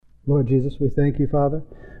Lord Jesus, we thank you, Father.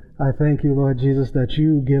 I thank you, Lord Jesus, that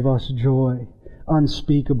you give us joy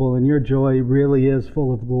unspeakable, and your joy really is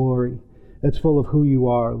full of glory. It's full of who you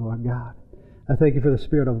are, Lord God. I thank you for the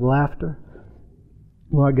spirit of laughter.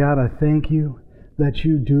 Lord God, I thank you that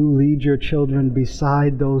you do lead your children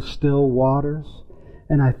beside those still waters.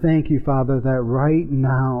 And I thank you, Father, that right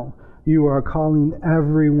now you are calling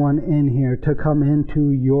everyone in here to come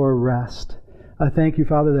into your rest. I thank you,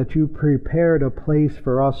 Father, that you prepared a place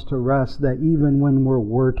for us to rest, that even when we're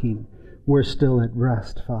working, we're still at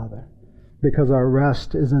rest, Father, because our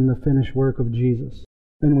rest is in the finished work of Jesus.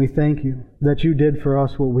 And we thank you that you did for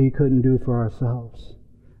us what we couldn't do for ourselves,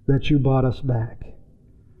 that you bought us back.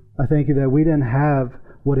 I thank you that we didn't have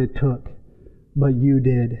what it took, but you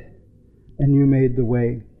did, and you made the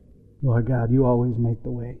way. Lord God, you always make the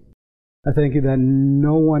way. I thank you that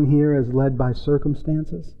no one here is led by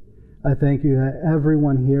circumstances. I thank you that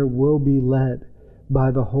everyone here will be led by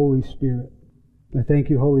the Holy Spirit. I thank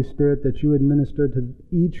you, Holy Spirit, that you administer to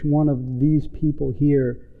each one of these people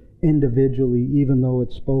here individually, even though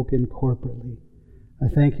it's spoken corporately. I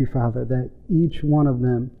thank you, Father, that each one of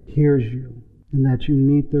them hears you and that you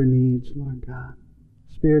meet their needs, Lord God,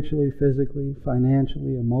 spiritually, physically,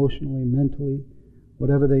 financially, emotionally, mentally,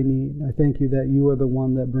 whatever they need. I thank you that you are the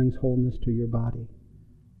one that brings wholeness to your body.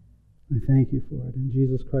 I thank you for it. In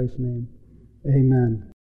Jesus Christ's name,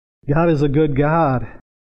 amen. God is a good God.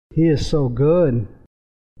 He is so good.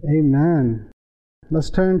 Amen. Let's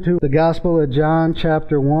turn to the Gospel of John,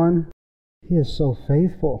 chapter 1. He is so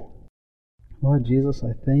faithful. Lord Jesus,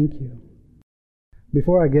 I thank you.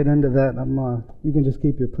 Before I get into that, you can just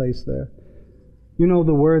keep your place there. You know,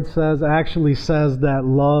 the Word actually says that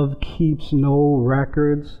love keeps no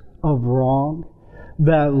records of wrong.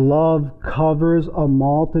 That love covers a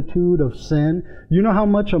multitude of sin. You know how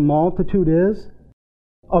much a multitude is?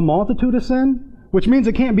 A multitude of sin? Which means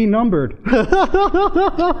it can't be numbered.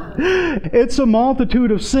 It's a multitude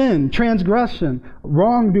of sin, transgression,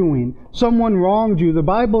 wrongdoing. Someone wronged you. The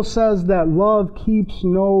Bible says that love keeps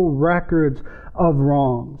no records of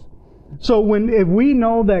wrongs. So if we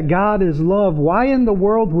know that God is love, why in the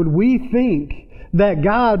world would we think that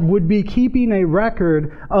God would be keeping a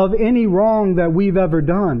record of any wrong that we've ever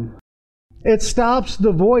done? It stops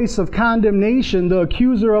the voice of condemnation, the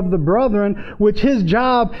accuser of the brethren, which his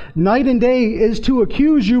job night and day is to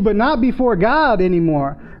accuse you, but not before God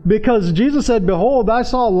anymore. Because Jesus said, "Behold, I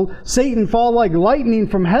saw Satan fall like lightning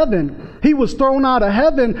from heaven." He was thrown out of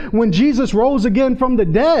heaven when Jesus rose again from the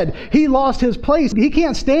dead. He lost his place. He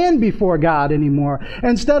can't stand before God anymore.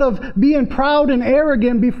 Instead of being proud and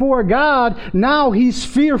arrogant before God, now he's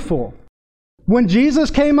fearful. When Jesus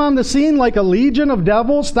came on the scene like a legion of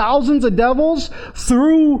devils, thousands of devils,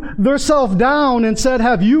 threw themselves down and said,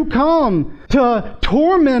 "Have you come to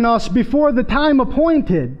torment us before the time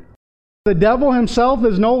appointed?" The devil himself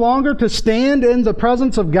is no longer to stand in the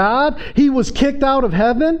presence of God. He was kicked out of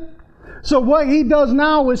heaven. So what he does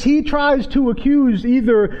now is he tries to accuse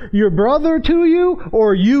either your brother to you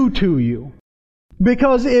or you to you.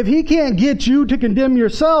 Because if he can't get you to condemn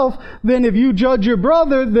yourself, then if you judge your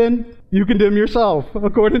brother, then you condemn yourself,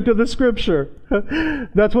 according to the Scripture.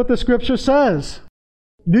 That's what the Scripture says.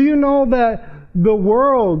 Do you know that the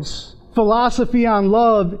world's philosophy on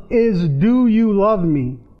love is, do you love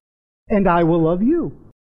me? And I will love you.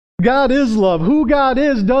 God is love. Who God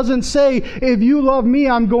is doesn't say, if you love me,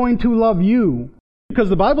 I'm going to love you. Because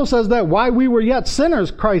the Bible says that while we were yet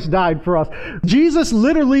sinners, Christ died for us. Jesus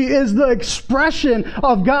literally is the expression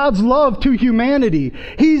of God's love to humanity.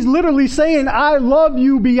 He's literally saying, I love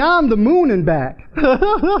you beyond the moon and back.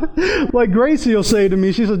 Like Gracie will say to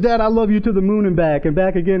me, she says, "Dad, I love you to the moon and back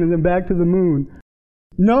again, and then back to the moon."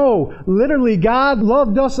 No, literally God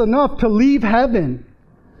loved us enough to leave heaven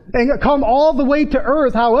and come all the way to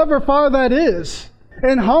earth, however far that is,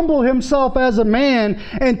 and humble himself as a man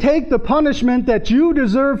and take the punishment that you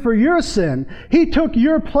deserve for your sin. He took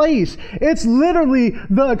your place. It's literally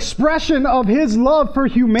the expression of his love for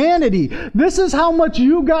humanity. This is how much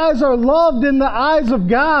you guys are loved in the eyes of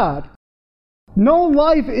God. No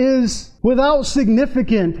life is without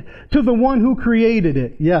significance to the one who created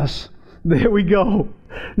it. Yes, there we go.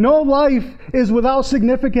 No life is without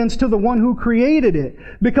significance to the one who created it.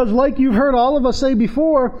 Because like you've heard all of us say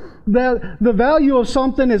before, that the value of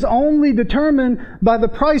something is only determined by the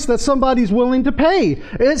price that somebody's willing to pay.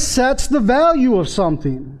 It sets the value of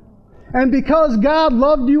something. And because God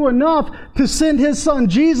loved you enough to send His Son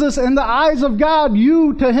Jesus, in the eyes of God,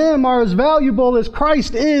 you to Him are as valuable as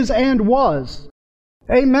Christ is and was.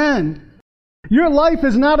 Amen. Your life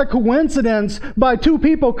is not a coincidence by two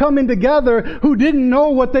people coming together who didn't know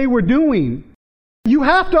what they were doing. You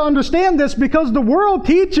have to understand this because the world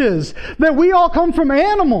teaches that we all come from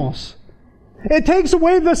animals. It takes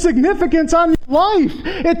away the significance on your life.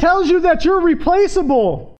 It tells you that you're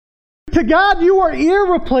replaceable. To God, you are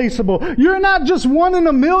irreplaceable. You're not just one in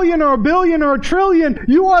a million or a billion or a trillion.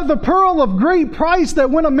 You are the pearl of great price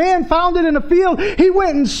that when a man found it in a field, he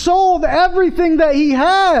went and sold everything that he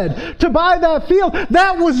had to buy that field.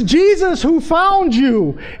 That was Jesus who found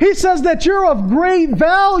you. He says that you're of great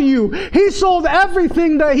value. He sold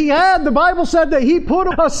everything that he had. The Bible said that he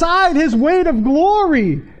put aside his weight of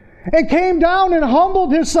glory and came down and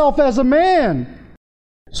humbled himself as a man.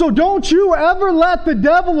 So don't you ever let the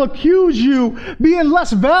devil accuse you being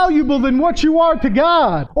less valuable than what you are to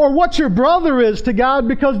God or what your brother is to God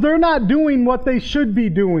because they're not doing what they should be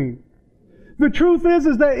doing. The truth is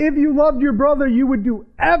that if you loved your brother, you would do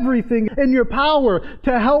everything in your power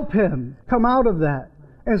to help him come out of that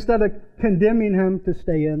instead of condemning him to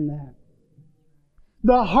stay in that.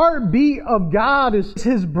 The heartbeat of God is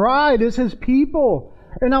His bride, is His people.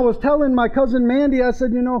 And I was telling my cousin Mandy, I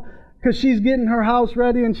said, because she's getting her house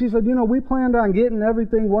ready, and she said, we planned on getting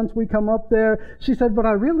everything once we come up there. She said, but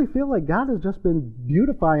I really feel like God has just been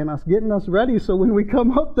beautifying us, getting us ready, so when we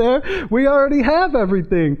come up there, we already have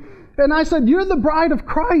everything. And I said, you're the bride of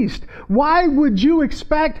Christ. Why would you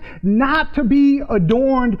expect not to be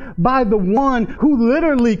adorned by the one who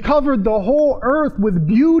literally covered the whole earth with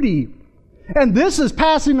beauty? And this is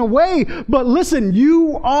passing away, but listen,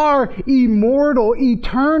 you are immortal,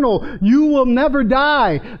 eternal. You will never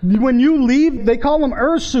die. When you leave, they call them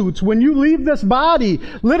earth suits. When you leave this body,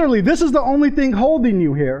 literally, this is the only thing holding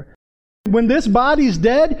you here. When this body's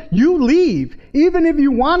dead, you leave. Even if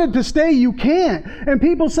you wanted to stay, you can't. And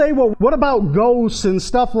people say, well, what about ghosts and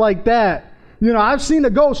stuff like that? I've seen a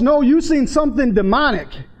ghost. No, you've seen something demonic.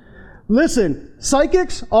 Listen,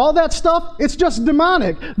 psychics, all that stuff, it's just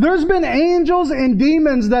demonic. There's been angels and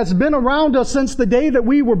demons that's been around us since the day that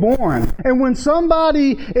we were born. And when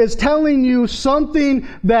somebody is telling you something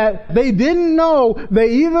that they didn't know,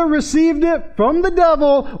 they either received it from the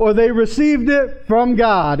devil or they received it from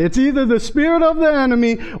God. It's either the spirit of the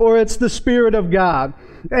enemy or it's the spirit of God.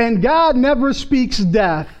 And God never speaks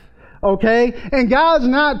death. Okay? And God's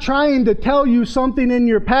not trying to tell you something in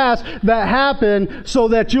your past that happened so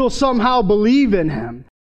that you'll somehow believe in Him.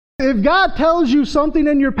 If God tells you something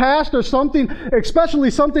in your past or something, especially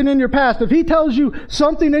something in your past, if He tells you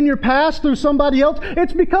something in your past through somebody else,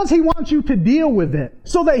 it's because He wants you to deal with it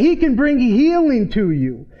so that He can bring healing to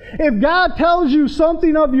you. If God tells you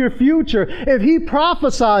something of your future, if He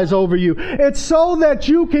prophesies over you, it's so that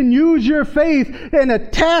you can use your faith and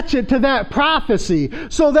attach it to that prophecy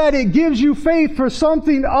so that it gives you faith for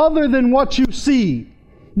something other than what you see.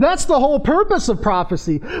 That's the whole purpose of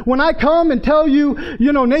prophecy. When I come and tell you,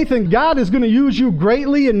 Nathan, God is going to use you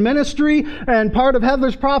greatly in ministry, and part of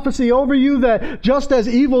Heather's prophecy over you that just as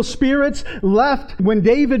evil spirits left when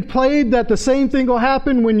David played, that the same thing will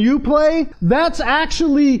happen when you play, that's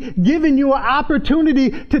actually giving you an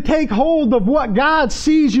opportunity to take hold of what God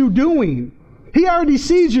sees you doing. He already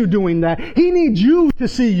sees you doing that. He needs you to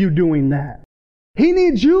see you doing that. He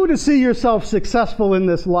needs you to see yourself successful in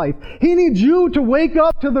this life. He needs you to wake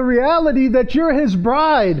up to the reality that you're His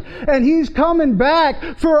bride and He's coming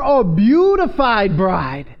back for a beautified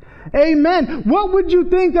bride. Amen. What would you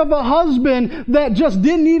think of a husband that just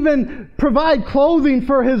didn't even provide clothing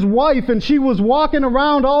for his wife and she was walking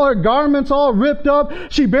around all her garments all ripped up?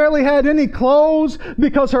 She barely had any clothes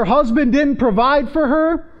because her husband didn't provide for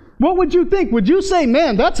her? What would you think? Would you say,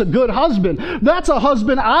 man, that's a good husband. That's a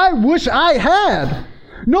husband I wish I had.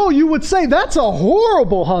 No, you would say, that's a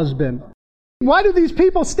horrible husband. Why do these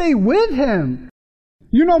people stay with him?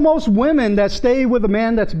 Most women that stay with a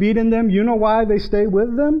man that's beating them, you know why they stay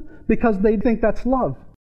with them? Because they think that's love.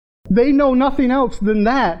 They know nothing else than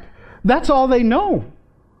that. That's all they know.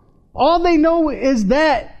 All they know is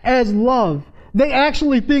that as love. They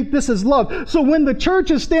actually think this is love. So when the church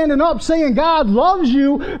is standing up saying God loves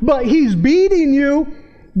you, but He's beating you,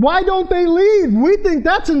 why don't they leave? We think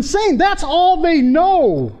that's insane. That's all they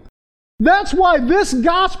know. That's why this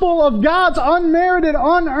gospel of God's unmerited,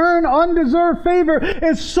 unearned, undeserved favor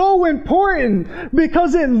is so important,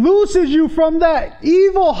 because it looses you from that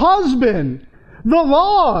evil husband, the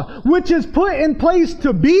law, which is put in place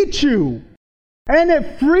to beat you. And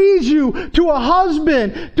it frees you to a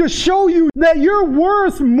husband to show you that you're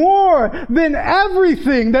worth more than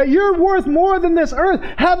everything, that you're worth more than this earth.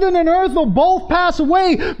 Heaven and earth will both pass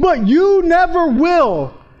away, but you never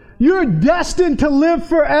will. You're destined to live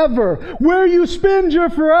forever. Where you spend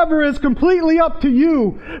your forever is completely up to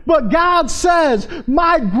you. But God says,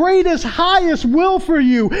 my greatest, highest will for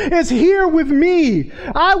you is here with me.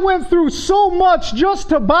 I went through so much just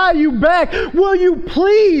to buy you back. Will you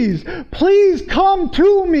please come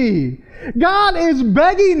to me? God is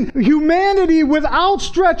begging humanity with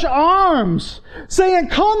outstretched arms, saying,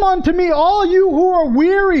 come unto me, all you who are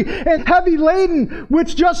weary and heavy laden,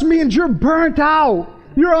 which just means you're burnt out.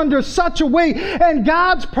 You're under such a weight. And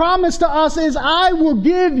God's promise to us is, I will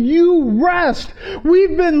give you rest.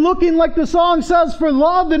 We've been looking, like the song says, for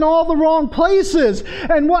love in all the wrong places.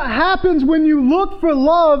 And what happens when you look for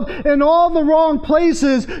love in all the wrong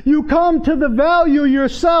places? You come to the value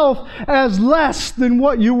yourself as less than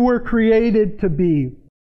what you were created to be.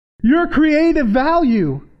 Your creative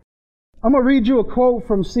value. I'm going to read you a quote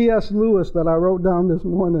from C.S. Lewis that I wrote down this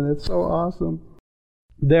morning. It's so awesome.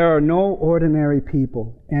 There are no ordinary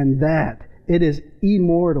people, and that it is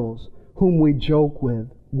immortals whom we joke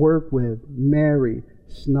with, work with, marry,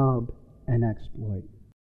 snub, and exploit.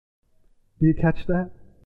 Do you catch that?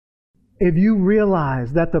 If you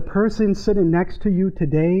realize that the person sitting next to you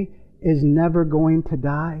today is never going to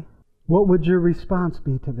die, what would your response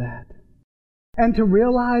be to that? And to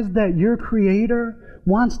realize that your Creator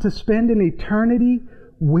wants to spend an eternity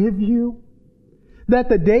with you, that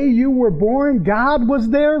the day you were born, God was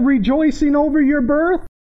there rejoicing over your birth.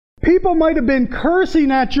 People might have been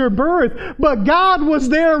cursing at your birth, but God was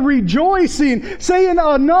there rejoicing, saying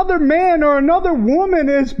another man or another woman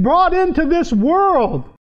is brought into this world.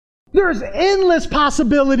 There's endless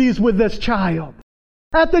possibilities with this child.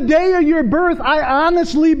 At the day of your birth, I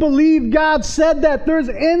honestly believe God said that there's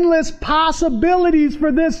endless possibilities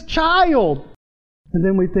for this child. And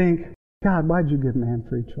then we think, God, why'd you give man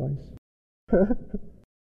free choice?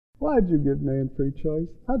 Why'd you give man free choice?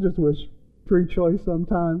 I just wish free choice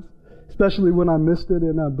sometimes, especially when I missed it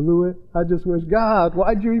and I blew it. I just wish, God,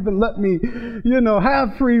 why'd you even let me,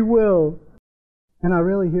 have free will? And I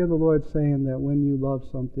really hear the Lord saying that when you love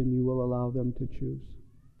something, you will allow them to choose.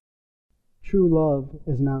 True love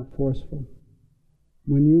is not forceful.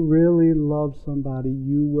 When you really love somebody,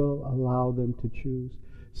 you will allow them to choose.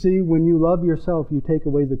 See, when you love yourself, you take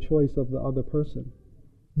away the choice of the other person,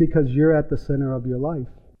 because you're at the center of your life.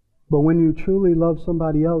 But when you truly love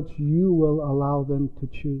somebody else, you will allow them to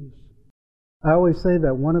choose. I always say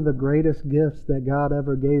that one of the greatest gifts that God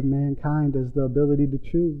ever gave mankind is the ability to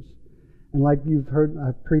choose. And like you've heard,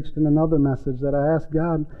 I've preached in another message that I asked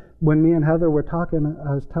God, when me and Heather were talking,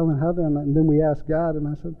 I was telling Heather, and then we asked God, and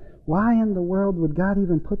I said, why in the world would God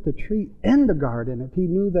even put the tree in the garden if He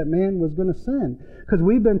knew that man was going to sin? Because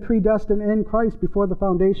we've been predestined in Christ before the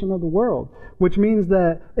foundation of the world, which means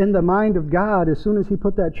that in the mind of God, as soon as He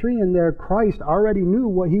put that tree in there, Christ already knew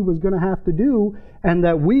what He was going to have to do, and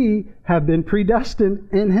that we have been predestined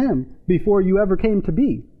in Him before you ever came to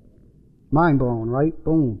be. Mind blown, right?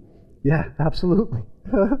 Boom. Yeah, absolutely.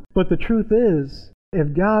 But the truth is,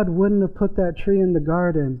 if God wouldn't have put that tree in the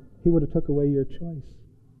garden, He would have took away your choice.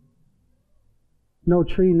 No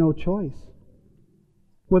tree, no choice.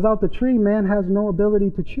 Without the tree, man has no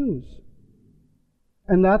ability to choose.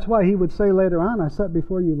 And that's why He would say later on, I set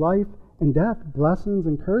before you life and death, blessings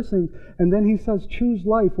and cursings. And then He says, choose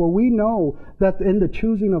life. Well, we know that in the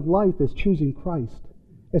choosing of life is choosing Christ.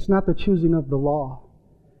 It's not the choosing of the law.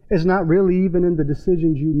 It's not really even in the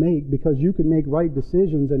decisions you make, because you can make right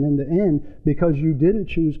decisions, and in the end, because you didn't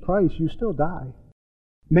choose Christ, you still die.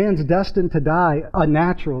 Man's destined to die a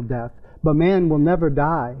natural death, but man will never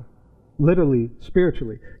die, literally,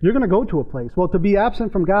 spiritually. You're going to go to a place. Well, to be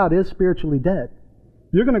absent from God is spiritually dead.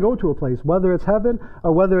 You're going to go to a place, whether it's heaven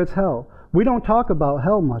or whether it's hell. We don't talk about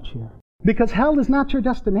hell much here, because hell is not your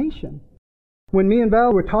destination. When me and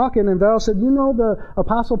Val were talking, and Val said, the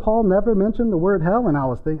Apostle Paul never mentioned the word hell, and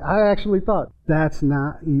I actually thought, that's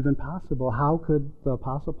not even possible. How could the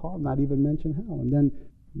Apostle Paul not even mention hell? And then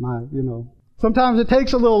sometimes it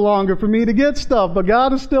takes a little longer for me to get stuff, but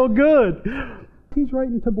God is still good. He's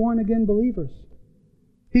writing to born-again believers.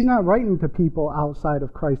 He's not writing to people outside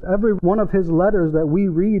of Christ. Every one of His letters that we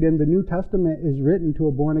read in the New Testament is written to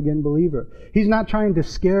a born-again believer. He's not trying to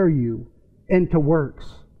scare you into works.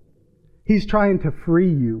 He's trying to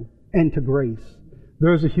free you into grace.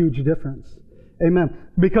 There's a huge difference. Amen.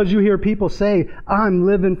 Because you hear people say, I'm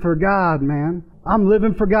living for God, man. I'm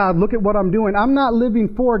living for God. Look at what I'm doing. I'm not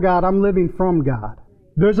living for God. I'm living from God.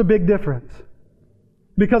 There's a big difference.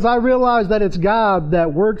 Because I realize that it's God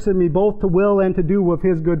that works in me both to will and to do with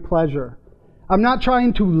His good pleasure. I'm not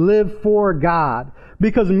trying to live for God.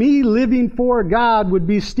 Because me living for God would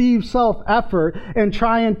be Steve's self-effort and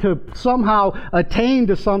trying to somehow attain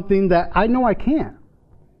to something that I know I can't.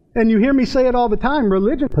 And you hear me say it all the time.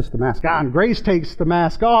 Religion puts the mask on. Grace takes the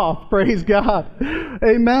mask off. Praise God.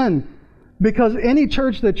 Amen. Because any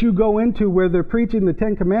church that you go into where they're preaching the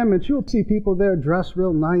Ten Commandments, you'll see people there dressed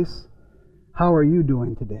real nice. How are you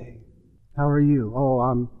doing today? How are you? Oh,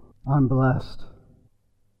 I'm blessed.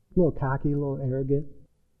 A little cocky, a little arrogant.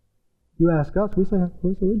 You ask us, we say,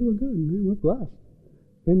 we're doing good, man. We're blessed.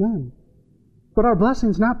 Amen. But our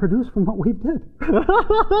blessing's not produced from what we did.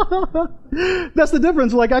 That's the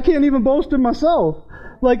difference. Like, I can't even boast in myself.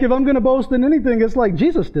 Like, if I'm going to boast in anything, it's like,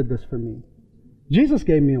 Jesus did this for me. Jesus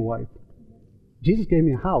gave me a wife. Jesus gave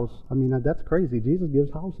me a house. I mean, that's crazy. Jesus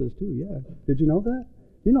gives houses too, yeah. Did you know that?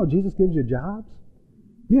 You know Jesus gives you jobs?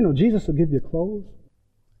 You know Jesus will give you clothes?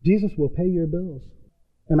 Jesus will pay your bills.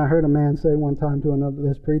 And I heard a man say one time to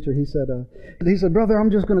this preacher, he said, brother, I'm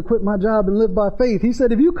just going to quit my job and live by faith. He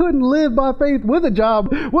said, if you couldn't live by faith with a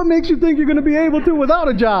job, what makes you think you're going to be able to without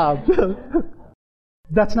a job?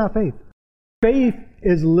 That's not faith. Faith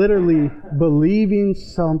is literally believing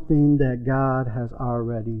something that God has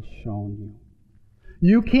already shown you.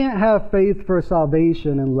 You can't have faith for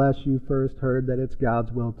salvation unless you first heard that it's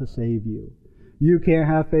God's will to save you. You can't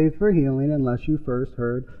have faith for healing unless you first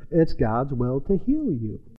heard it's God's will to heal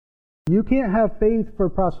you. You can't have faith for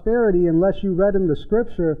prosperity unless you read in the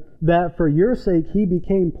Scripture that for your sake He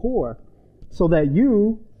became poor, so that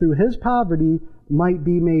you, through His poverty, might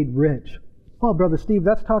be made rich. Oh, Brother Steve,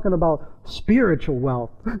 that's talking about spiritual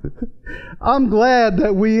wealth. I'm glad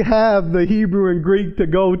that we have the Hebrew and Greek to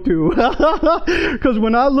go to. Because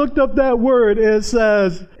when I looked up that word, it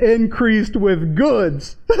says increased with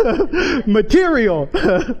goods, material.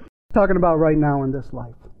 Talking about right now in this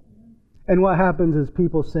life. And what happens is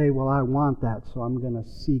people say, well, I want that, so I'm going to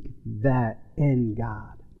seek that in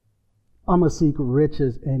God. I'm going to seek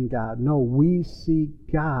riches in God. No, we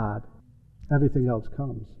seek God. Everything else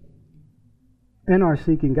comes. And are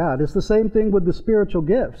seeking God. It's the same thing with the spiritual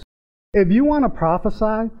gifts. If you want to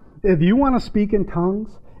prophesy, if you want to speak in tongues,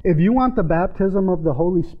 if you want the baptism of the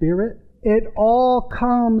Holy Spirit, it all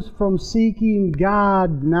comes from seeking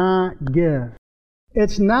God, not gifts.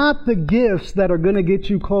 It's not the gifts that are going to get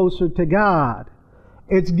you closer to God.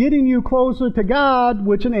 It's getting you closer to God,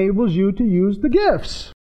 which enables you to use the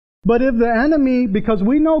gifts. But if the enemy, because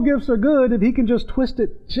we know gifts are good, if he can just twist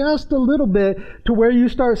it just a little bit to where you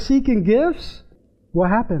start seeking gifts, what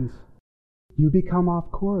happens? You become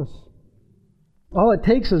off course. All it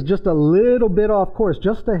takes is just a little bit off course,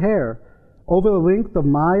 just a hair, over the length of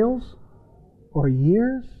miles or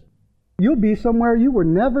years. You'll be somewhere you were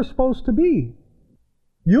never supposed to be.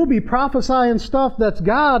 You'll be prophesying stuff that's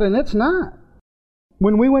God and it's not.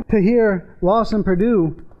 When we went to hear Lawson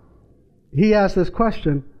Perdue, he asked this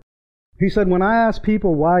question. He said, when I ask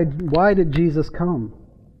people why did Jesus come?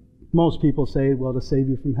 Most people say, well, to save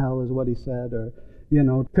you from hell is what he said, or,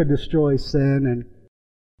 to destroy sin. And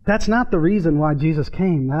that's not the reason why Jesus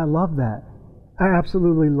came. I love that. I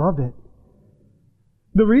absolutely love it.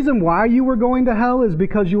 The reason why you were going to hell is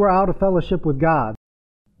because you were out of fellowship with God.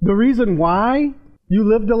 The reason why you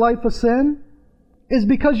lived a life of sin is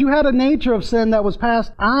because you had a nature of sin that was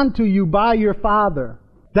passed on to you by your father.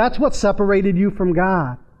 That's what separated you from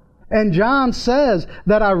God. And John says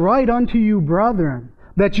that I write unto you, brethren,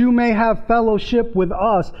 that you may have fellowship with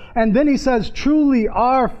us. And then he says, truly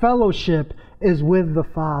our fellowship is with the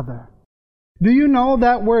Father. Do you know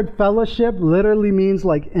that word fellowship literally means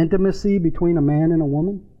like intimacy between a man and a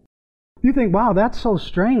woman? You think, wow, that's so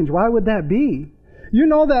strange. Why would that be? You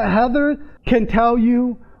know that Heather can tell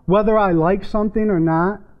you whether I like something or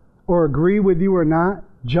not, or agree with you or not,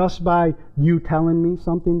 just by you telling me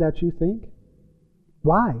something that you think?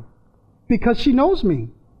 Why? Because she knows me.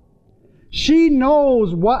 She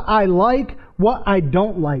knows what I like, what I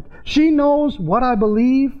don't like. She knows what I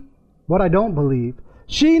believe, what I don't believe.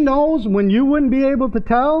 She knows when you wouldn't be able to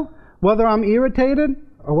tell whether I'm irritated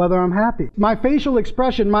or whether I'm happy. My facial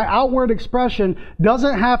expression, my outward expression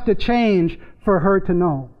doesn't have to change for her to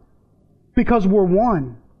know. Because we're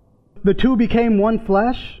one. The two became one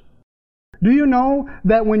flesh. Do you know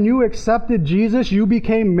that when you accepted Jesus, you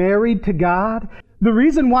became married to God? The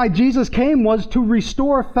reason why Jesus came was to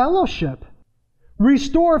restore fellowship.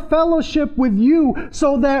 Restore fellowship with you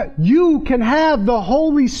so that you can have the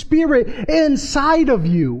Holy Spirit inside of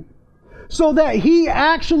you. So that He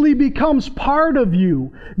actually becomes part of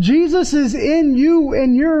you. Jesus is in you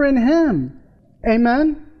and you're in Him.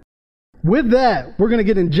 Amen? With that, we're going to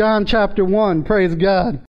get in John chapter 1. Praise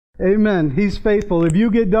God. Amen. He's faithful. If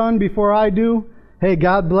you get done before I do, hey,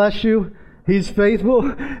 God bless you. He's faithful.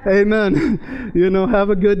 Amen.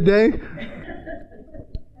 Have a good day.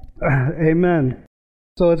 Amen.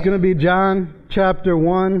 So it's going to be John chapter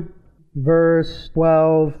 1. verse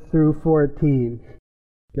 12 through 14.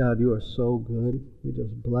 God, you are so good. We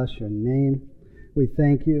just bless your name. We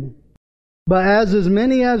thank you. But as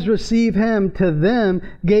many as receive him, to them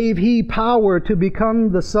gave he power to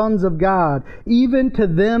become the sons of God, even to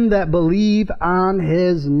them that believe on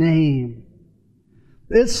his name.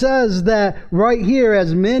 It says that right here,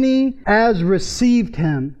 as many as received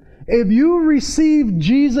him. If you receive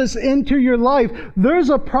Jesus into your life, there's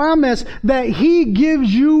a promise that he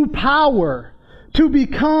gives you power to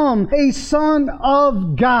become a son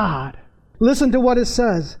of God. Listen to what it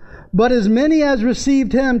says. But as many as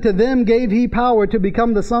received him, to them gave he power to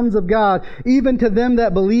become the sons of God, even to them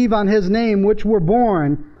that believe on his name, which were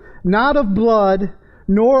born, not of blood,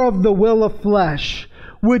 nor of the will of flesh.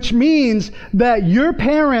 Which means that your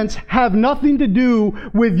parents have nothing to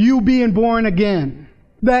do with you being born again.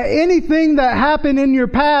 That anything that happened in your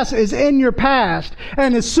past is in your past.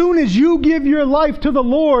 And as soon as you give your life to the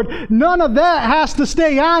Lord, none of that has to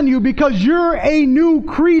stay on you because you're a new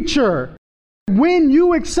creature. When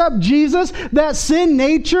you accept Jesus, that sin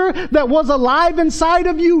nature that was alive inside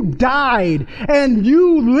of you died. And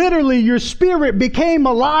you literally, your spirit became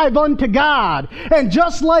alive unto God. And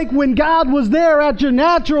just like when God was there at your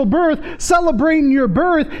natural birth, celebrating your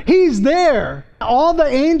birth, He's there. All the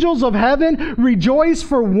angels of heaven rejoice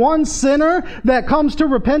for one sinner that comes to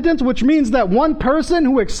repentance, which means that one person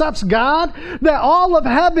who accepts God, that all of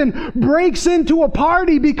heaven breaks into a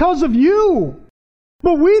party because of you.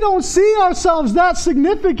 But we don't see ourselves that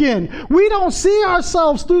significant. We don't see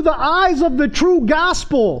ourselves through the eyes of the true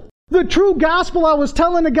gospel. The true gospel, I was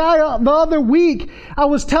telling a guy the other week, I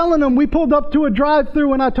was telling him, we pulled up to a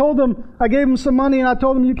drive-thru and I told him, I gave him some money and I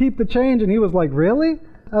told him, you keep the change. And he was like, really?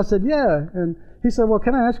 I said, yeah. And he said, well,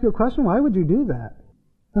 can I ask you a question? Why would you do that?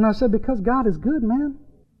 And I said, because God is good, man.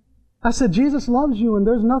 I said, Jesus loves you and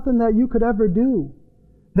there's nothing that you could ever do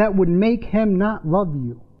that would make Him not love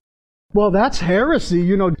you. Well, that's heresy.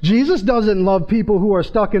 You know, Jesus doesn't love people who are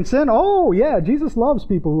stuck in sin. Oh, yeah, Jesus loves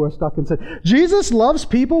people who are stuck in sin. Jesus loves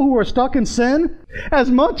people who are stuck in sin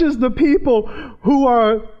as much as the people who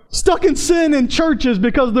are stuck in sin in churches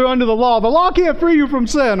because they're under the law. The law can't free you from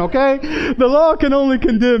sin, okay? The law can only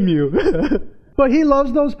condemn you. But He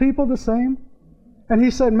loves those people the same. And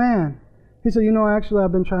He said, you know, actually,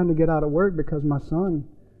 I've been trying to get out of work because my son,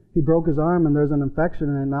 he broke his arm and there's an infection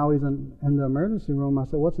and now he's in the emergency room. I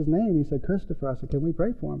said, what's his name? He said, Christopher. I said, can we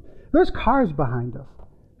pray for him? There's cars behind us.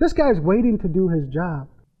 This guy's waiting to do his job.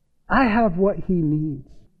 I have what he needs.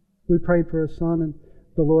 We prayed for his son and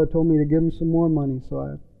the Lord told me to give him some more money. So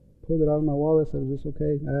I pulled it out of my wallet. I said, is this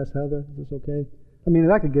okay? I asked Heather, is this okay? I mean,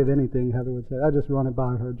 if I could give anything, Heather would say, I just run it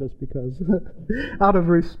by her just because, out of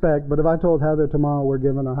respect. But if I told Heather tomorrow we're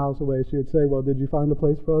giving our house away, she would say, well, did you find a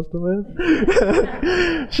place for us to live?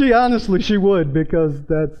 She would, because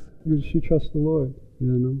she trusts the Lord,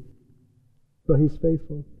 you know. But He's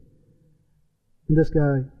faithful. And this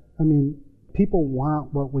guy, I mean, people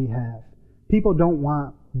want what we have. People don't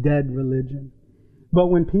want dead religion.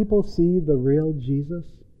 But when people see the real Jesus,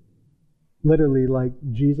 literally, like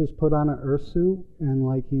Jesus put on an earth suit and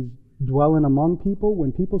like He's dwelling among people.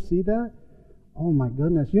 When people see that, oh my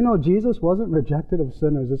goodness. You know, Jesus wasn't rejected of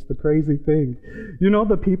sinners. It's the crazy thing. You know,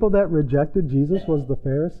 the people that rejected Jesus was the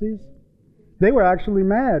Pharisees. They were actually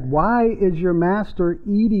mad. Why is your master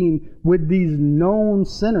eating with these known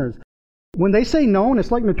sinners? When they say known, it's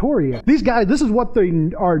like notorious. These guys, this is what they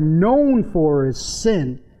are known for, is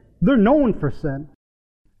sin. They're known for sin.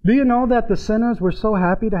 Do you know that the sinners were so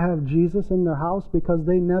happy to have Jesus in their house because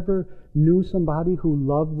they never knew somebody who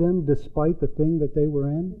loved them despite the thing that they were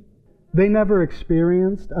in? They never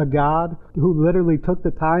experienced a God who literally took the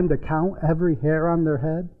time to count every hair on their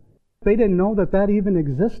head. They didn't know that that even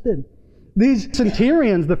existed. These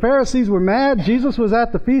centurions, the Pharisees, were mad. Jesus was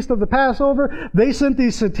at the feast of the Passover. They sent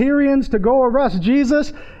these centurions to go arrest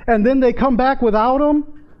Jesus, and then they come back without Him.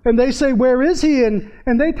 And they say, where is He? And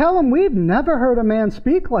they tell Him, we've never heard a man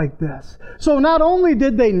speak like this. So not only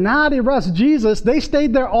did they not arrest Jesus, they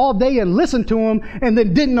stayed there all day and listened to Him and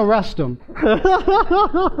then didn't arrest Him.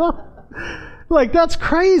 Like, that's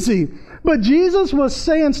crazy. But Jesus was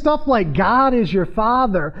saying stuff like, God is your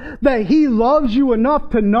Father, that He loves you enough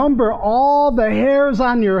to number all the hairs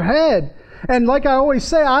on your head. And like I always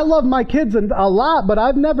say, I love my kids a lot, but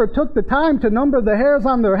I've never took the time to number the hairs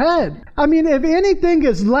on their head. I mean, if anything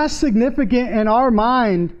is less significant in our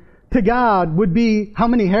mind to God would be how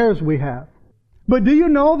many hairs we have. But do you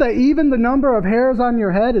know that even the number of hairs on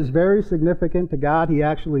your head is very significant to God? He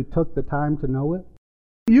actually took the time to know it.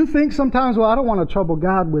 You think sometimes, well, I don't want to trouble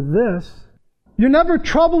God with this. You're never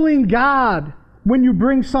troubling God when you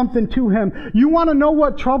bring something to Him. You want to know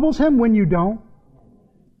what troubles Him? When you don't.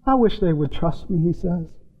 I wish they would trust me, he says.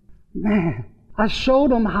 Man, I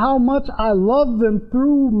showed them how much I love them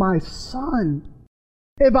through my Son.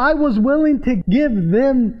 If I was willing to give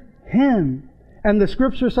them Him, and the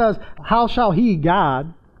Scripture says, how shall He,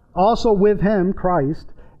 God, also with Him, Christ,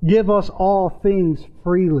 give us all things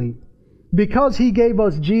freely? Because He gave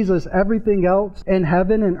us Jesus, everything else in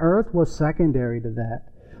heaven and earth was secondary to that.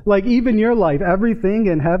 Like even your life, everything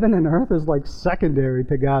in heaven and earth is like secondary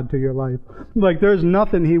to God, to your life. Like there's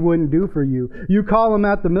nothing He wouldn't do for you. You call Him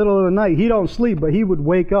at the middle of the night, He don't sleep, but He would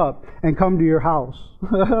wake up and come to your house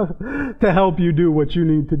to help you do what you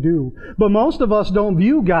need to do. But most of us don't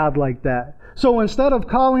view God like that. So instead of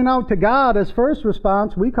calling out to God as first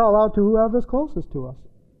response, we call out to whoever's closest to us.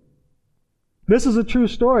 This is a true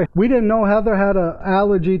story. We didn't know Heather had an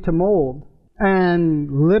allergy to mold.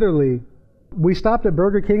 And literally, we stopped at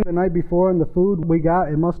Burger King the night before, and the food we got,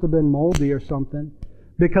 it must have been moldy or something.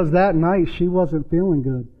 Because that night, she wasn't feeling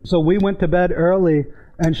good. So we went to bed early,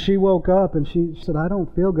 and she woke up, and she said, I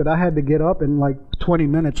don't feel good. I had to get up in like 20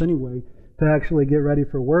 minutes anyway to actually get ready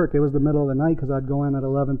for work. It was the middle of the night because I'd go in at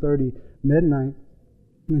 11:30 midnight.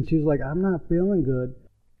 And she was like, I'm not feeling good.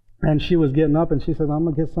 And she was getting up, and she said, I'm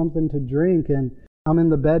going to get something to drink. And I'm in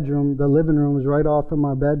the bedroom. The living room was right off from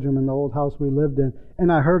our bedroom in the old house we lived in.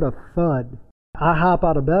 And I heard a thud. I hop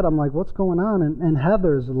out of bed. I'm like, what's going on? And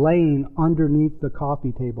Heather's laying underneath the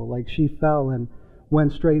coffee table. Like she fell and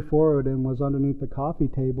went straight forward and was underneath the coffee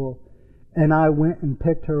table. And I went and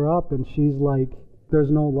picked her up, and she's like,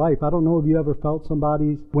 there's no life. I don't know if you ever felt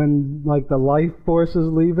somebody when like the life force is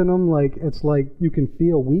leaving them. Like it's like you can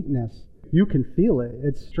feel weakness. You can feel it.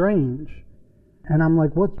 It's strange. And I'm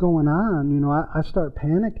like, what's going on? You know, I start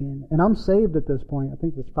panicking. And I'm saved at this point. I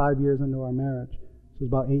think it's 5 years into our marriage. This was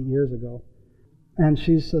about 8 years ago. And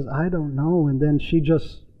she says, I don't know. And then she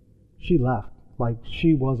left. Like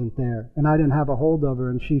she wasn't there. And I didn't have a hold of her.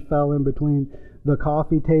 And she fell in between the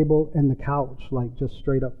coffee table and the couch. Like just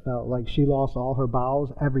straight up fell. Like she lost all her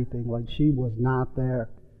bowels, everything. Like she was not there.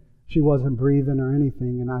 She wasn't breathing or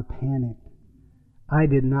anything. And I panicked. I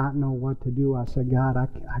did not know what to do. I said, God, I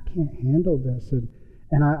can't handle this.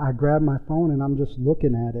 And I grabbed my phone and I'm just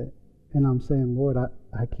looking at it. And I'm saying, Lord,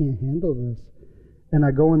 I can't handle this. And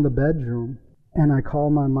I go in the bedroom and I call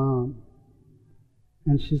my mom.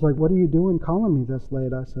 And she's like, what are you doing calling me this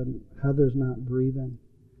late? I said, Heather's not breathing.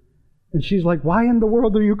 And she's like, why in the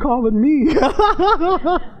world are you calling me?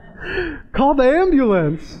 Call the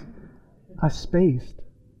ambulance. I spaced.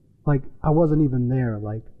 Like I wasn't even there.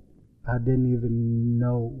 Like I didn't even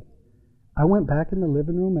know. I went back in the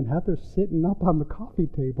living room and Heather's sitting up on the coffee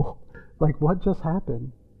table. Like, what just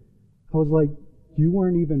happened? I was like, you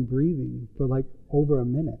weren't even breathing for like over a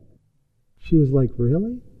minute. She was like,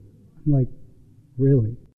 really? I'm like,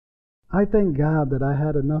 really? I thank God that I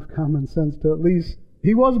had enough common sense to at least,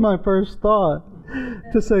 He was my first thought,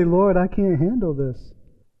 to say, Lord, I can't handle this.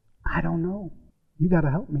 I don't know. You got to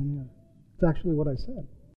help me here. It's actually what I said.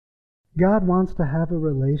 God wants to have a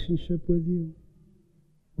relationship with you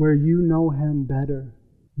where you know Him better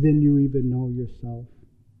than you even know yourself.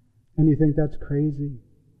 And you think that's crazy?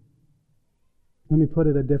 Let me put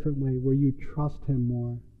it a different way, where you trust Him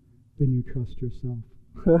more than you trust yourself.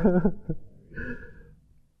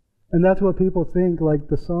 And that's what people think, like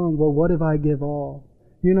the song, well, what if I give all?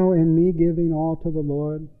 You know, in me giving all to the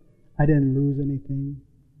Lord, I didn't lose anything.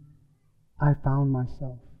 I found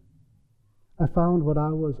myself. I found what I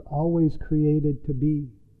was always created to be.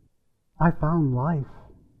 I found life.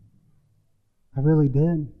 I really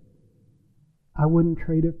did. I wouldn't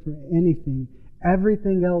trade it for anything.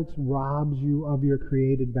 Everything else robs you of your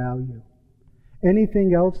created value.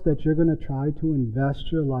 Anything else that you're going to try to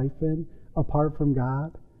invest your life in, apart from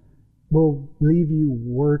God, will leave you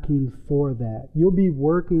working for that. You'll be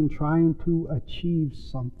working trying to achieve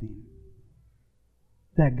something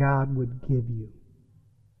that God would give you.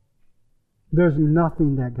 There's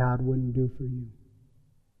nothing that God wouldn't do for you.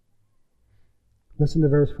 Listen to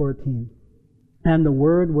verse 14. And the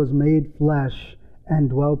Word was made flesh and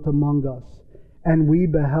dwelt among us, and we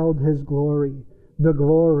beheld His glory, the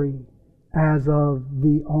glory as of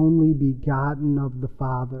the only begotten of the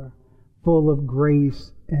Father, full of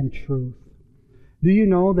grace and truth. Do you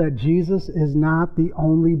know that Jesus is not the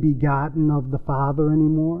only begotten of the Father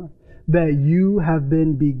anymore? That you have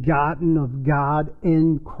been begotten of God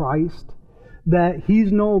in Christ? That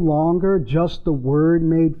He's no longer just the Word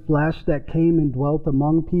made flesh that came and dwelt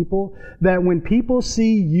among people? That when people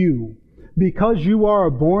see you, because you are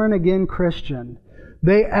a born-again Christian,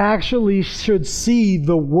 they actually should see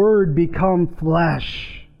the Word become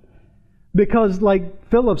flesh. Because like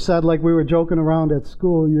Philip said, like we were joking around at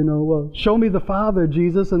school, you know, well, show me the Father,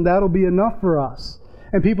 Jesus, and that'll be enough for us.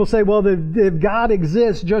 And people say, well, if God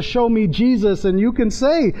exists, just show me Jesus. And you can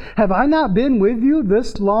say, have I not been with you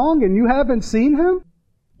this long and you haven't seen Him?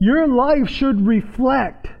 Your life should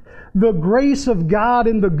reflect the grace of God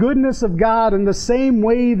and the goodness of God in the same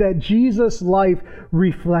way that Jesus' life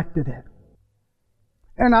reflected it.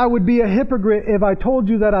 And I would be a hypocrite if I told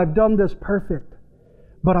you that I've done this perfect,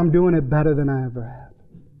 but I'm doing it better than I ever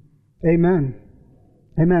have. Amen.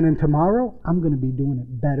 Amen. And tomorrow, I'm going to be doing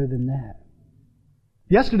it better than that.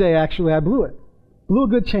 Yesterday, actually, I blew it. Blew a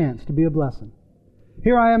good chance to be a blessing.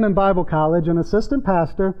 Here I am in Bible college, an assistant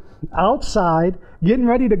pastor, outside, getting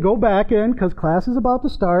ready to go back in because class is about to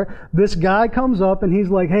start. This guy comes up and he's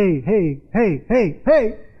like, hey.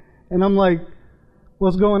 And I'm like,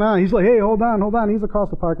 what's going on? He's like, hey, hold on. He's across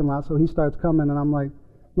the parking lot, so he starts coming, and I'm like,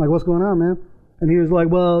 what's going on, man? And he was like,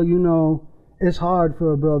 well, it's hard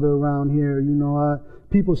for a brother around here.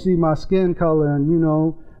 People see my skin color, and,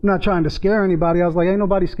 I'm not trying to scare anybody. I was like, ain't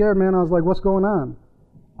nobody scared, man. I was like, what's going on?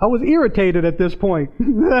 I was irritated at this point.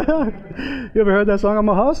 You ever heard that song, I'm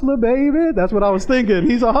a hustler, baby? That's what I was thinking.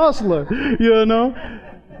 He's a hustler,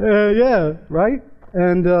 yeah, right?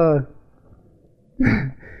 And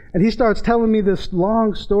and he starts telling me this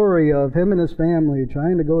long story of him and his family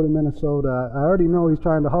trying to go to Minnesota. I already know he's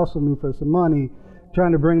trying to hustle me for some money,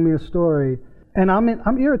 trying to bring me a story. And I'm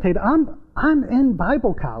irritated. I'm in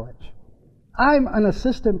Bible college. I'm an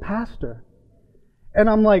assistant pastor. And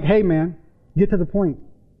I'm like, hey, man, get to the point.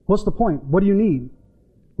 What's the point? What do you need?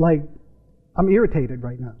 Like, I'm irritated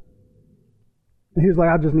right now. And he was like,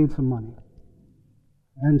 I just need some money.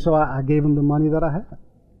 And so I gave him the money that I had.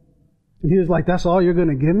 And he was like, that's all you're going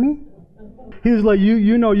to give me? He was like,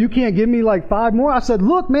 you can't give me like 5 more? I said,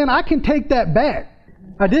 look, man, I can take that back.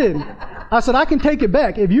 I did. I said, I can take it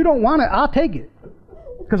back. If you don't want it, I'll take it.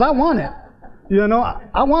 Because I want it.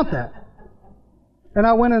 I want that. And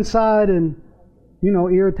I went inside and,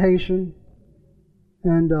 irritation.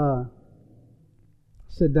 And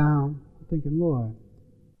sit down, thinking, Lord,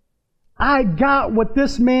 I got what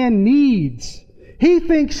this man needs. He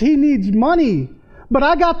thinks he needs money, but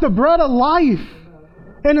I got the bread of life.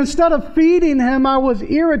 And instead of feeding him, I was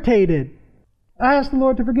irritated. I asked the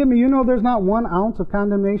Lord to forgive me. There's not 1 ounce of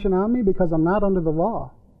condemnation on me because I'm not under the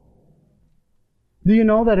law. Do you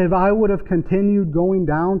know that if I would have continued going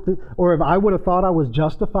down, or if I would have thought I was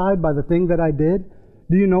justified by the thing that I did,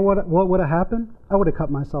 do you know what would have happened? I would have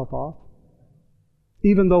cut myself off.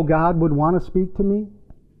 Even though God would want to speak to me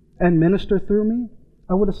and minister through me,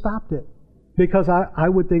 I would have stopped it. Because I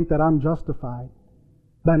would think that I'm justified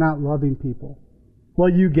by not loving people. Well,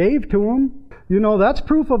 you gave to them. That's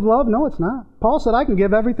proof of love. No, it's not. Paul said, I can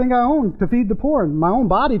give everything I own to feed the poor, and my own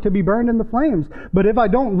body to be burned in the flames. But if I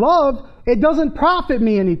don't love, it doesn't profit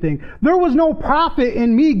me anything. There was no profit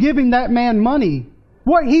in me giving that man money.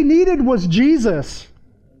 What he needed was Jesus.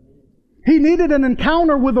 He needed an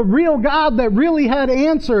encounter with a real God that really had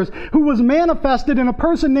answers, who was manifested in a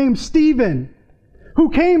person named Stephen,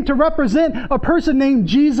 who came to represent a person named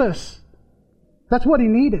Jesus. That's what he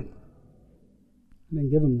needed. And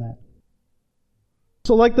then give him that.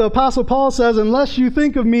 So like the Apostle Paul says, unless you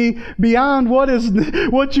think of me beyond what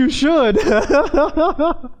you should, from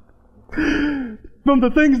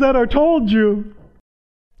the things that are told you,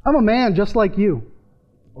 I'm a man just like you.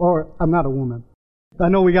 Or I'm not a woman. I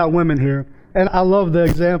know we got women here. And I love the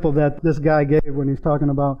example that this guy gave when he's talking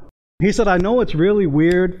about. He said, I know it's really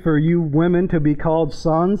weird for you women to be called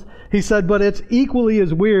sons. He said, but it's equally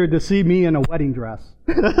as weird to see me in a wedding dress.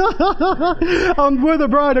 We're the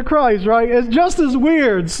bride of Christ, right? It's just as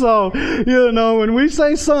weird. So, when we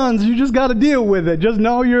say sons, you just got to deal with it. Just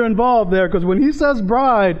know you're involved there. Because when he says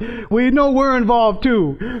bride, we know we're involved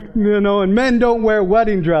too. And men don't wear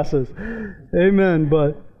wedding dresses. Amen.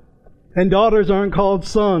 And daughters aren't called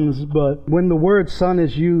sons, but when the word son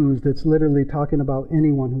is used, it's literally talking about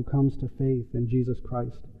anyone who comes to faith in Jesus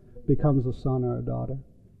Christ becomes a son or a daughter.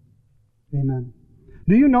 Amen.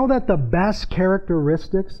 Do you know that the best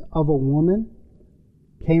characteristics of a woman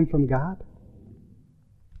came from God?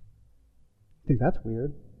 I think that's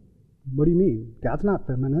weird. What do you mean? God's not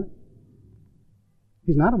feminine.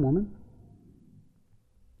 He's not a woman.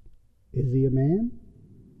 Is he a man?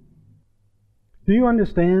 Do you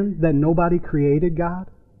understand that nobody created God?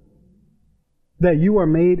 That you are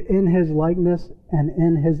made in His likeness and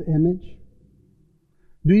in His image?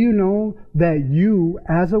 Do you know that you,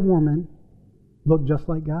 as a woman, look just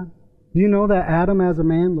like God? Do you know that Adam, as a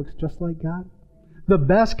man, looks just like God? The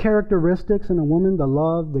best characteristics in a woman, the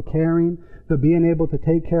love, the caring, the being able to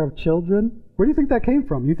take care of children, where do you think that came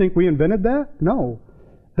from? You think we invented that? No.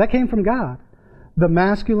 That came from God. The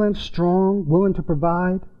masculine, strong, willing to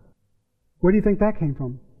provide, where do you think that came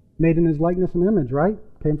from? made in His likeness and image, right?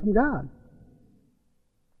 Came from God.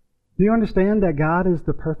 Do you understand that God is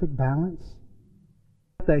the perfect balance?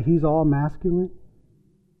 That He's all masculine,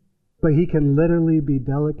 but He can literally be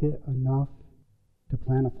delicate enough to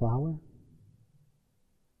plant a flower?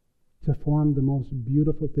 To form the most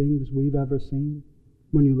beautiful things we've ever seen?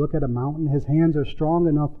 When you look at a mountain, His hands are strong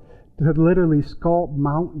enough to literally sculpt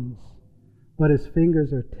mountains, but His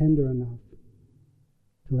fingers are tender enough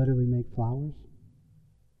to literally make flowers.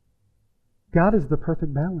 God is the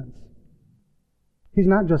perfect balance. He's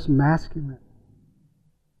not just masculine.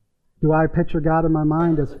 Do I picture God in my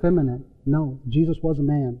mind as feminine? No, Jesus was a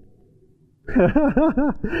man.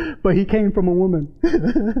 But He came from a woman.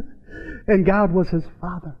 And God was His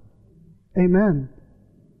Father. Amen.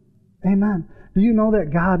 Amen. Do you know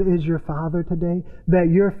that God is your Father today? That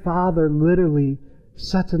your Father literally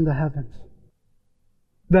sits in the heavens.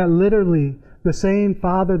 That literally the same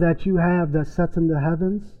Father that you have that sits in the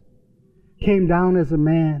heavens came down as a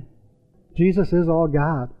man. Jesus is all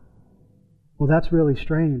God. Well, that's really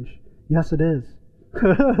strange. Yes, it is.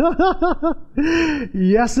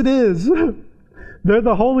 Yes, it is. They're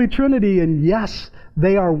the Holy Trinity, and yes,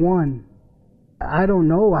 they are one. I don't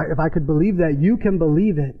know if I could believe that. You can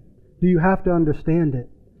believe it. Do you have to understand it?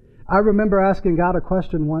 I remember asking God a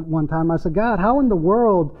question one time. I said, God, how in the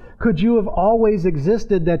world could you have always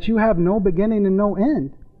existed that you have no beginning and no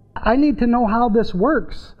end? I need to know how this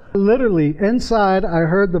works. Literally, inside, I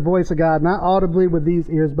heard the voice of God, not audibly with these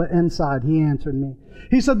ears, but inside. He answered me.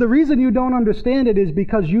 He said, the reason you don't understand it is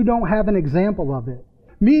because you don't have an example of it.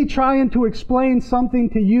 Me trying to explain something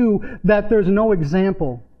to you that there's no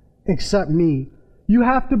example except me. You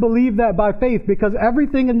have to believe that by faith, because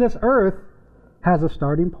everything in this earth has a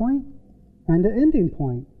starting point and an ending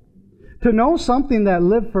point. To know something that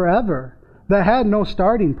lived forever, that had no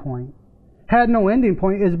starting point, had no ending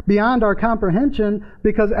point, is beyond our comprehension,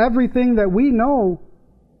 because everything that we know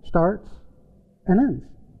starts and ends.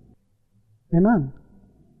 Amen.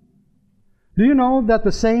 Do you know that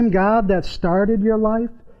the same God that started your life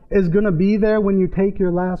is going to be there when you take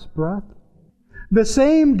your last breath? The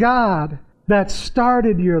same God that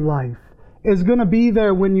started your life is going to be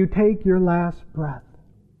there when you take your last breath.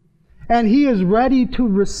 And He is ready to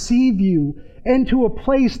receive you into a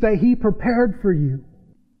place that He prepared for you.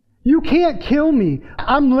 You can't kill me.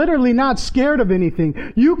 I'm literally not scared of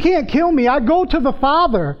anything. You can't kill me. I go to the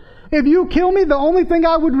Father. If you kill me, the only thing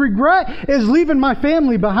I would regret is leaving my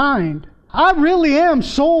family behind. I really am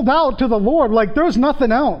sold out to the Lord like there's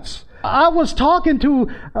nothing else. I was talking to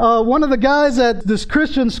one of the guys at this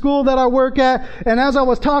Christian school that I work at, and as I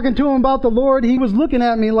was talking to him about the Lord, he was looking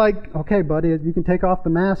at me like, okay, buddy, you can take off the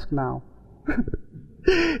mask now.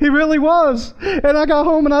 He really was. And I got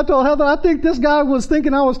home and I told Heather, I think this guy was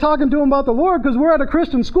thinking I was talking to him about the Lord because we're at a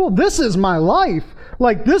Christian school. This is my life.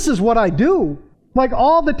 Like, this is what I do. Like,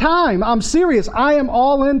 all the time. I'm serious. I am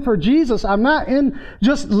all in for Jesus. I'm not in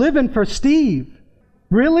just living for Steve.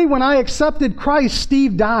 Really, when I accepted Christ,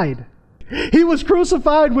 Steve died. He was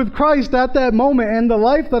crucified with Christ at that moment, and the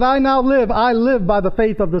life that I now live, I live by the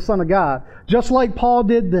faith of the Son of God, just like Paul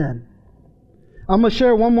did then. I'm going to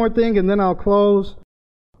share one more thing and then I'll close.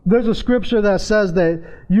 There's a scripture that says that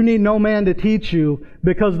you need no man to teach you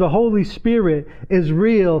because the Holy Spirit is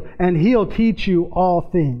real and He'll teach you all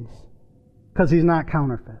things because He's not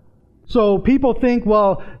counterfeit. So people think,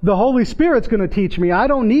 well, the Holy Spirit's going to teach me. I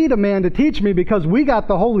don't need a man to teach me because we got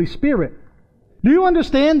the Holy Spirit. Do you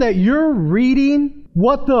understand that you're reading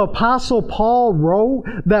what the Apostle Paul wrote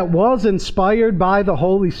that was inspired by the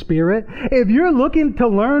Holy Spirit? If you're looking to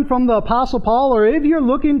learn from the Apostle Paul, or if you're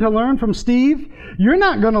looking to learn from Steve, you're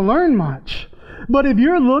not going to learn much. But if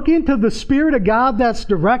you're looking to the Spirit of God that's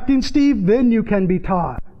directing Steve, then you can be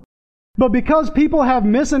taught. But because people have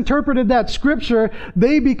misinterpreted that scripture,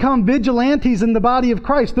 they become vigilantes in the body of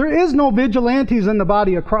Christ. There is no vigilantes in the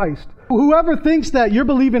body of Christ. Whoever thinks that, you're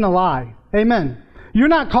believing a lie. Amen. You're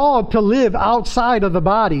not called to live outside of the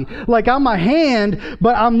body. Like I'm a hand,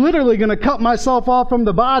 but I'm literally going to cut myself off from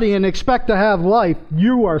the body and expect to have life.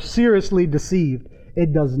 You are seriously deceived.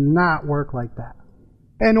 It does not work like that.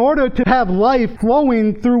 In order to have life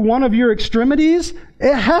flowing through one of your extremities,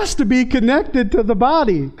 it has to be connected to the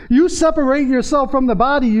body. You separate yourself from the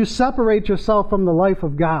body, you separate yourself from the life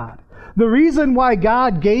of God. The reason why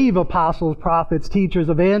God gave apostles, prophets, teachers,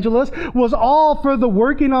 evangelists was all for the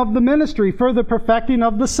working of the ministry, for the perfecting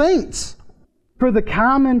of the saints, for the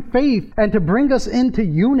common faith, and to bring us into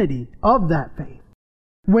unity of that faith.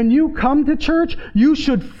 When you come to church, you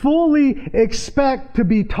should fully expect to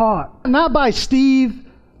be taught. Not by Steve,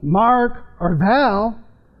 Mark, or Val.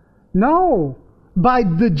 No, by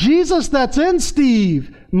the Jesus that's in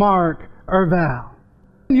Steve, Mark, or Val.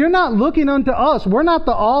 You're not looking unto us. We're not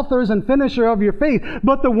the authors and finisher of your faith.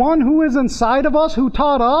 But the one who is inside of us, who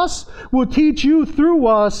taught us, will teach you through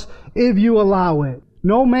us if you allow it.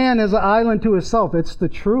 No man is an island to himself. It's the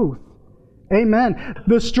truth. Amen.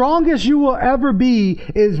 The strongest you will ever be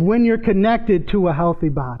is when you're connected to a healthy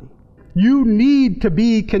body. You need to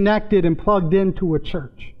be connected and plugged into a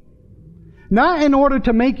church. Not in order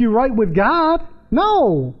to make you right with God.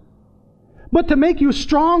 No. But to make you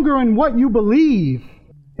stronger in what you believe.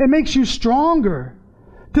 It makes you stronger.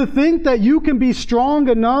 To think that you can be strong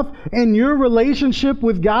enough in your relationship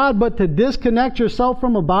with God, but to disconnect yourself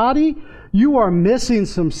from a body, you are missing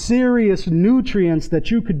some serious nutrients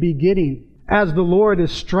that you could be getting as the Lord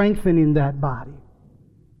is strengthening that body.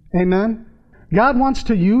 Amen? God wants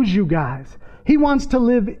to use you guys. He wants to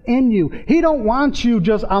live in you. He don't want you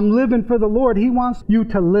just, I'm living for the Lord. He wants you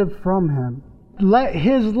to live from Him. Let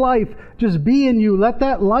His life just be in you. Let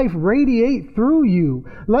that life radiate through you.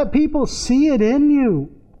 Let people see it in you.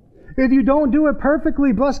 If you don't do it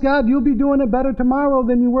perfectly, bless God, you'll be doing it better tomorrow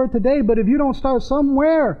than you were today. But if you don't start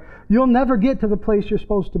somewhere, you'll never get to the place you're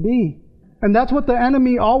supposed to be. And that's what the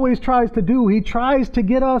enemy always tries to do. He tries to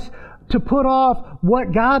get us to put off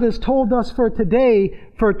what God has told us for today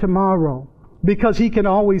for tomorrow, because He can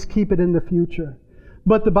always keep it in the future.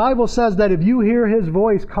 But the Bible says that if you hear His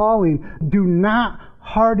voice calling, do not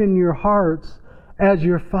harden your hearts as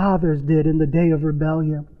your fathers did in the day of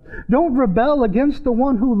rebellion. Don't rebel against the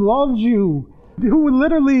one who loves you, who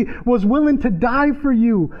literally was willing to die for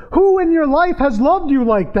you. Who in your life has loved you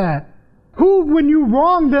like that? Who, when you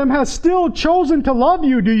wronged them, has still chosen to love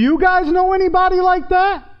you? Do you guys know anybody like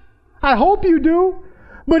that? I hope you do.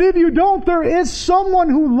 But if you don't, there is someone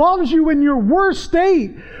who loves you in your worst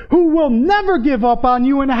state, who will never give up on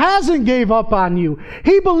you and hasn't gave up on you.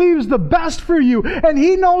 He believes the best for you, and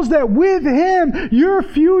He knows that with Him, your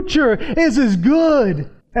future is as good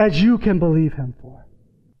as you can believe Him for.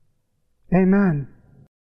 Amen.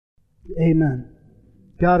 Amen.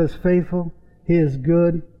 God is faithful. He is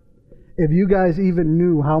good. If you guys even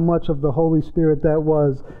knew how much of the Holy Spirit that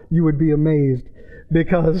was, you would be amazed.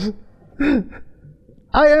 Because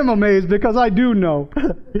I am amazed, because I do know.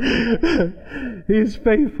 He's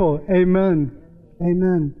faithful. Amen.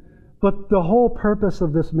 Amen. But the whole purpose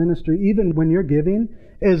of this ministry, even when you're giving,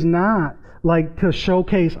 is not like to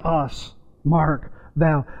showcase us, Mark,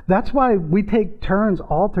 Val. That's why we take turns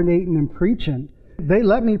alternating and preaching. They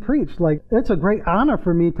let me preach. Like, it's a great honor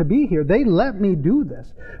for me to be here. They let me do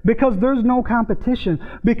this because there's no competition,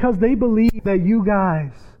 because they believe that you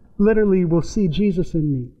guys literally will see Jesus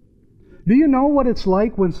in me. Do you know what it's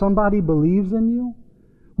like when somebody believes in you?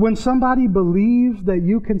 When somebody believes that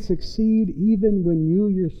you can succeed even when you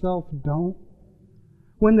yourself don't?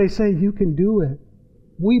 When they say you can do it,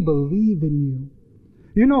 we believe in you.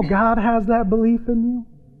 You know God has that belief in you?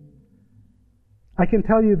 I can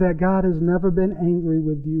tell you that God has never been angry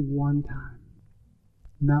with you one time.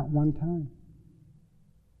 Not one time.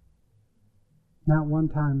 Not one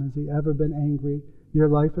time has He ever been angry. Your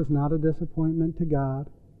life is not a disappointment to God.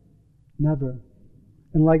 Never.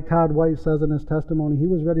 And like Todd White says in his testimony, he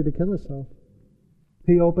was ready to kill himself.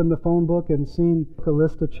 He opened the phone book and seen a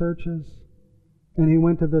list of churches. And he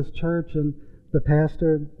went to this church, and the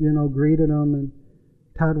pastor, greeted him, and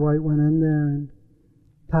Todd White went in there, and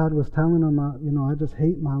Todd was telling him, I just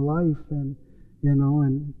hate my life, and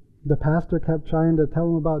the pastor kept trying to tell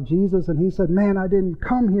him about Jesus, and he said, man, I didn't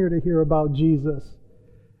come here to hear about Jesus.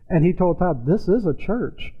 And he told Todd, this is a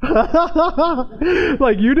church.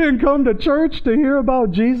 Like, you didn't come to church to hear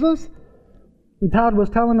about Jesus? And Todd was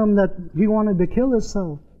telling him that he wanted to kill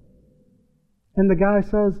himself. And the guy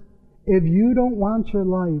says, if you don't want your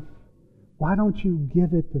life, why don't you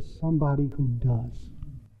give it to somebody who does?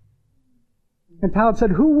 And Todd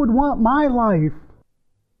said, who would want my life?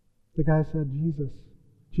 The guy said, Jesus.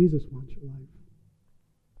 Jesus wants your life.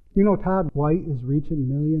 You know, Todd White is reaching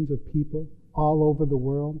millions of people all over the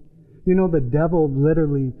world. You know, the devil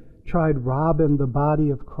literally tried robbing the body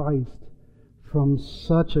of Christ from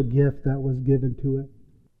such a gift that was given to it.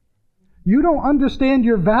 You don't understand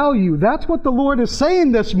your value. That's what the Lord is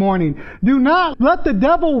saying this morning. Do not let the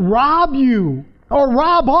devil rob you or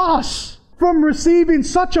rob us from receiving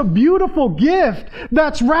such a beautiful gift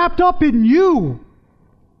that's wrapped up in you.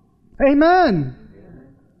 Amen.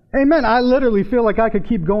 Amen. I literally feel like I could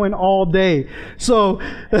keep going all day. So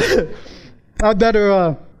I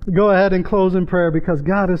better go ahead and close in prayer, because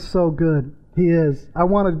God is so good. He is. I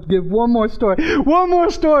want to give one more story. One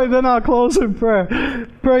more story, then I'll close in prayer.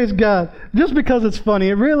 Praise God. Just because it's funny.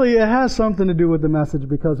 It has something to do with the message,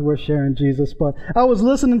 because we're sharing Jesus. But I was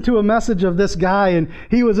listening to a message of this guy, and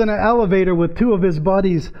he was in an elevator with two of his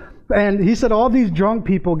buddies. And he said all these drunk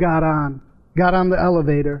people got on the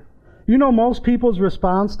elevator. You know, most people's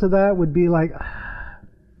response to that would be like,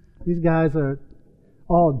 these guys are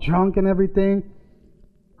all drunk and everything.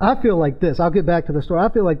 I feel like this. I'll get back to the story. I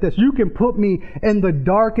feel like this. You can put me in the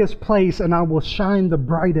darkest place and I will shine the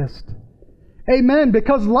brightest. Amen.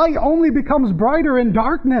 Because light only becomes brighter in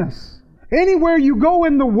darkness. Anywhere you go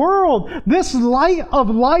in the world, this light of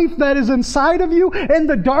life that is inside of you, in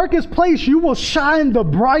the darkest place, you will shine the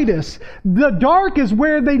brightest. The dark is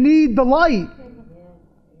where they need the light.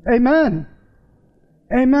 Amen.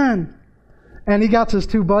 Amen. And he got his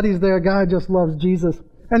two buddies there. A guy just loves Jesus.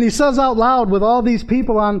 And he says out loud with all these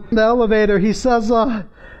people on the elevator, he says,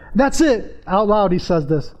 that's it. Out loud he says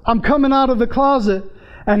this. I'm coming out of the closet.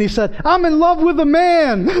 And he said, I'm in love with a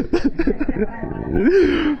man.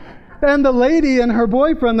 And the lady and her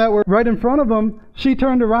boyfriend that were right in front of him, she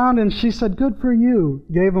turned around and she said, good for you.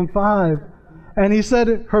 Gave him 5. And he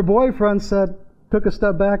said, her boyfriend said, took a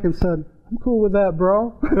step back and said, I'm cool with that,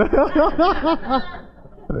 bro.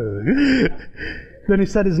 Then he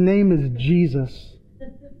said his name is Jesus.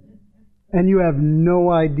 And you have no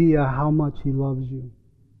idea how much he loves you.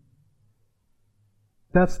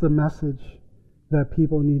 That's the message that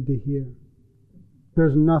people need to hear.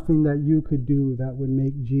 There's nothing that you could do that would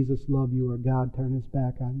make Jesus love you or God turn his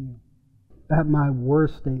back on you. At my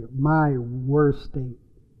worst state,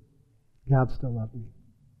 God still loves me.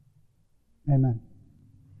 Amen.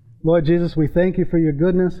 Lord Jesus, we thank you for your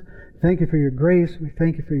goodness. Thank you for your grace. We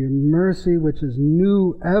thank you for your mercy, which is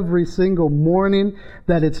new every single morning,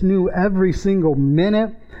 that it's new every single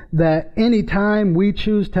minute, that any time we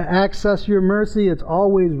choose to access your mercy, it's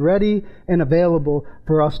always ready and available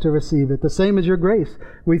for us to receive it. The same as your grace.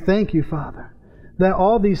 We thank you, Father, that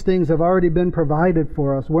all these things have already been provided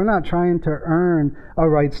for us. We're not trying to earn a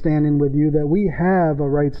right standing with you, that we have a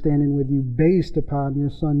right standing with you based upon your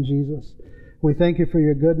Son, Jesus. We thank you for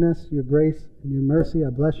your goodness, your grace, and your mercy.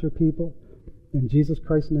 I bless your people. In Jesus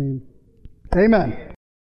Christ's name, amen.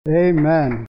 Amen.